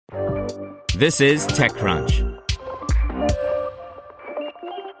This is TechCrunch.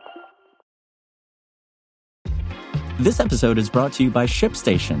 This episode is brought to you by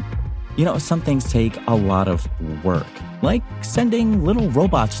ShipStation. You know, some things take a lot of work, like sending little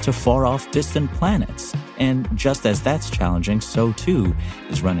robots to far-off distant planets. And just as that's challenging, so too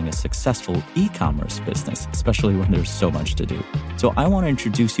is running a successful e-commerce business, especially when there's so much to do. So I want to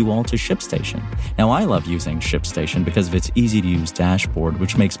introduce you all to ShipStation. Now, I love using ShipStation because of its easy-to-use dashboard,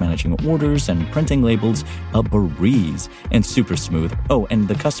 which makes managing orders and printing labels a breeze and super smooth. Oh, and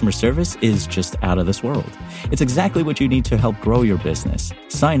the customer service is just out of this world. It's exactly what you need to help grow your business.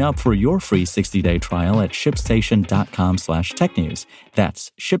 Sign up for your free 60-day trial at shipstation.com/technews.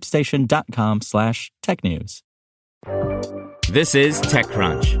 That's shipstation.com/technews. This is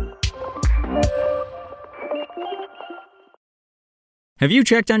TechCrunch. Have you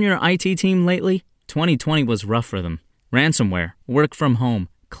checked on your IT team lately? 2020 was rough for them. Ransomware, work from home,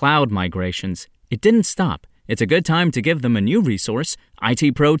 cloud migrations. It didn't stop. It's a good time to give them a new resource,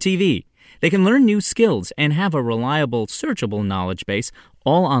 IT Pro TV. They can learn new skills and have a reliable, searchable knowledge base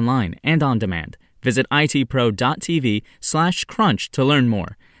all online and on demand. Visit itpro.tv/crunch to learn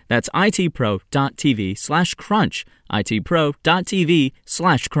more. That's itpro.tv/crunch,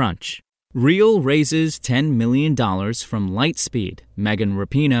 itpro.tv/crunch. Real raises $10 million from Lightspeed, Megan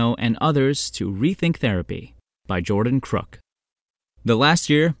Rapinoe, and others to rethink therapy by Jordan Crook. The last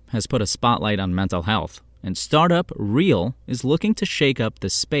year has put a spotlight on mental health, and startup Real is looking to shake up the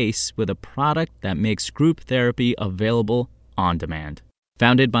space with a product that makes group therapy available on demand.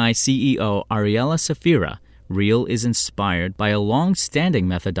 Founded by CEO Ariela Safira, Real is inspired by a long-standing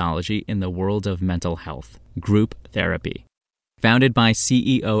methodology in the world of mental health, group therapy. Founded by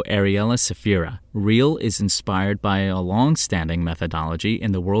CEO Ariela Safira, Real is inspired by a long-standing methodology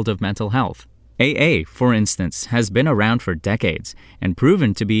in the world of mental health. AA, for instance, has been around for decades and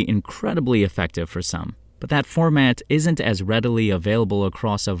proven to be incredibly effective for some. But that format isn't as readily available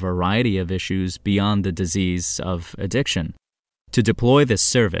across a variety of issues beyond the disease of addiction. To deploy this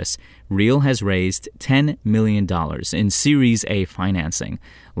service, Real has raised $10 million in Series A financing,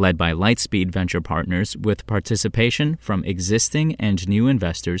 led by Lightspeed Venture Partners, with participation from existing and new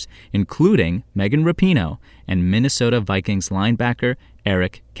investors, including Megan Rapinoe and Minnesota Vikings linebacker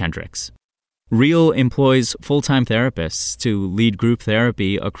Eric Kendricks. Real employs full-time therapists to lead group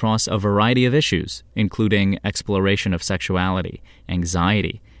therapy across a variety of issues, including exploration of sexuality,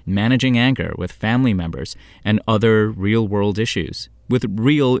 anxiety, managing anger with family members, and other real-world issues. With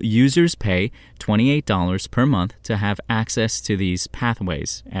Real, users pay $28 per month to have access to these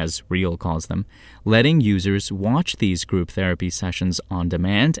pathways, as Real calls them, letting users watch these group therapy sessions on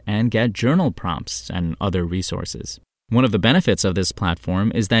demand and get journal prompts and other resources. One of the benefits of this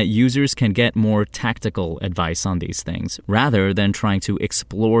platform is that users can get more tactical advice on these things, rather than trying to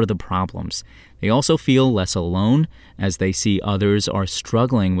explore the problems. They also feel less alone, as they see others are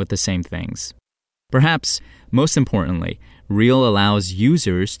struggling with the same things. Perhaps, most importantly, Real allows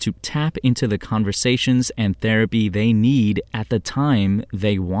users to tap into the conversations and therapy they need at the time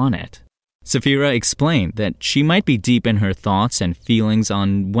they want it. Safira explained that she might be deep in her thoughts and feelings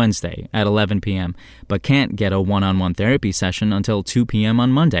on Wednesday at 11 p.m., but can't get a one-on-one therapy session until 2 p.m.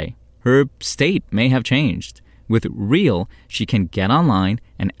 on Monday. Her state may have changed. With Real, she can get online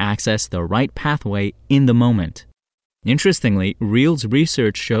and access the right pathway in the moment. Interestingly, Real's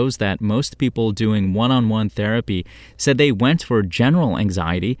research shows that most people doing one-on-one therapy said they went for general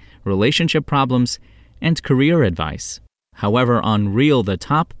anxiety, relationship problems, and career advice. However, on Real, the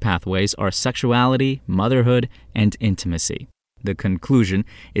top pathways are sexuality, motherhood, and intimacy. The conclusion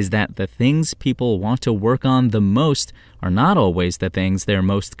is that the things people want to work on the most are not always the things they're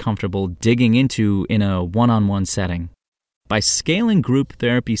most comfortable digging into in a one-on-one setting. By scaling group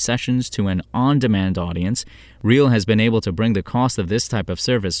therapy sessions to an on-demand audience, Real has been able to bring the cost of this type of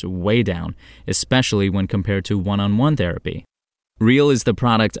service way down, especially when compared to one-on-one therapy. Real is the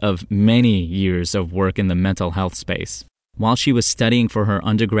product of many years of work in the mental health space. While she was studying for her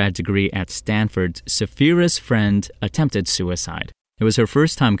undergrad degree at Stanford, Safira's friend attempted suicide. It was her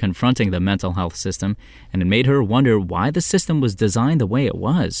first time confronting the mental health system, and it made her wonder why the system was designed the way it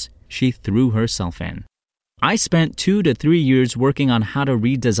was. She threw herself in. "I spent 2 to 3 years working on how to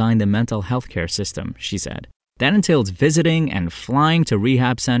redesign the mental health care system," she said. That entails visiting and flying to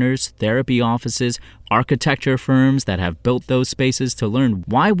rehab centers, therapy offices, architecture firms that have built those spaces to learn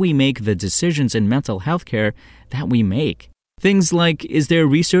why we make the decisions in mental health care that we make. Things like, is there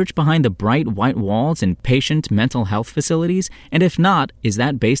research behind the bright white walls in patient mental health facilities? And if not, is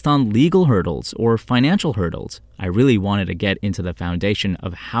that based on legal hurdles or financial hurdles? I really wanted to get into the foundation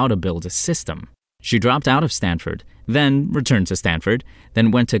of how to build a system. She dropped out of Stanford, then returned to Stanford,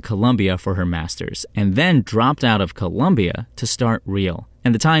 then went to Columbia for her master's, and then dropped out of Columbia to start Reel.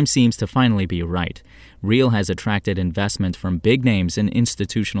 And the time seems to finally be right. Reel has attracted investment from big names in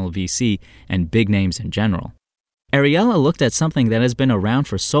institutional VC and big names in general. Ariela looked at something that has been around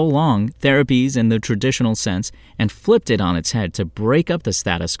for so long, therapies in the traditional sense, and flipped it on its head to break up the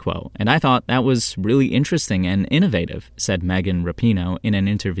status quo. And I thought that was really interesting and innovative, said Megan Rapinoe in an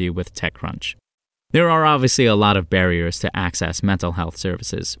interview with TechCrunch. There are obviously a lot of barriers to access mental health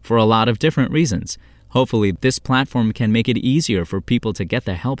services for a lot of different reasons. Hopefully, this platform can make it easier for people to get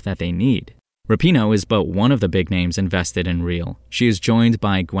the help that they need. Rapinoe is but one of the big names invested in Reel. She is joined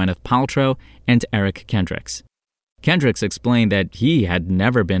by Gwyneth Paltrow and Eric Kendricks. Kendricks explained that he had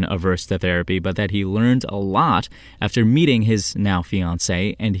never been averse to therapy, but that he learned a lot after meeting his now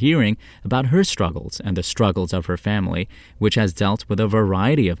fiancée and hearing about her struggles and the struggles of her family, which has dealt with a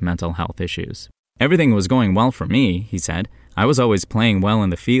variety of mental health issues. Everything was going well for me, he said. I was always playing well in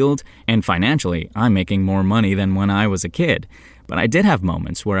the field, and financially, I'm making more money than when I was a kid. But I did have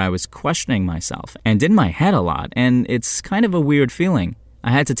moments where I was questioning myself and in my head a lot, and it's kind of a weird feeling.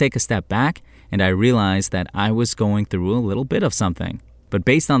 I had to take a step back, and I realized that I was going through a little bit of something. But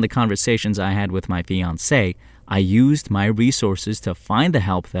based on the conversations I had with my fiancé, I used my resources to find the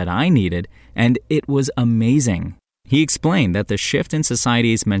help that I needed, and it was amazing. He explained that the shift in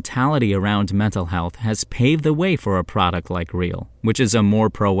society's mentality around mental health has paved the way for a product like Reel, which is a more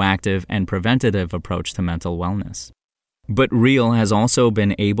proactive and preventative approach to mental wellness. But Reel has also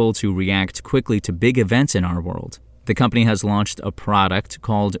been able to react quickly to big events in our world. The company has launched a product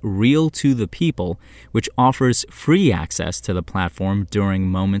called Reel to the People, which offers free access to the platform during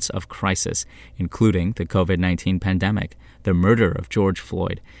moments of crisis, including the COVID-19 pandemic, the murder of George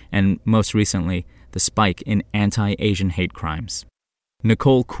Floyd, and most recently, the spike in anti-Asian hate crimes.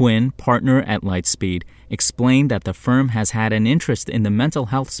 Nicole Quinn, partner at Lightspeed, explained that the firm has had an interest in the mental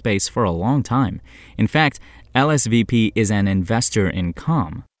health space for a long time. In fact, LSVP is an investor in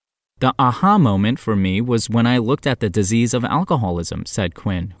Calm. The aha moment for me was when I looked at the disease of alcoholism, said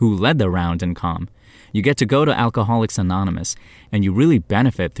Quinn, who led the round in Calm. You get to go to Alcoholics Anonymous, and you really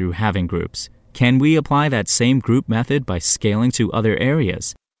benefit through having groups. Can we apply that same group method by scaling to other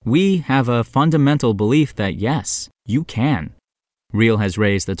areas? We have a fundamental belief that yes, you can. Reel has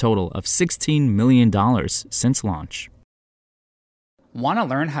raised a total of $16 million since launch. Want to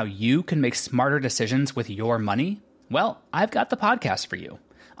learn how you can make smarter decisions with your money? Well, I've got the podcast for you.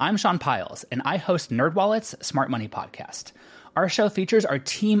 I'm Sean Piles, and I host NerdWallet's Smart Money Podcast. Our show features our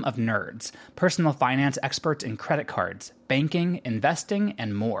team of nerds, personal finance experts in credit cards, banking, investing,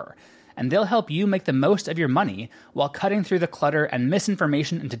 and more. And they'll help you make the most of your money while cutting through the clutter and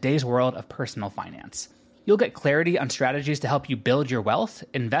misinformation in today's world of personal finance. You'll get clarity on strategies to help you build your wealth,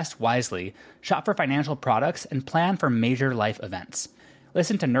 invest wisely, shop for financial products, and plan for major life events.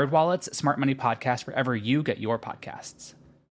 Listen to NerdWallet's Smart Money Podcast wherever you get your podcasts.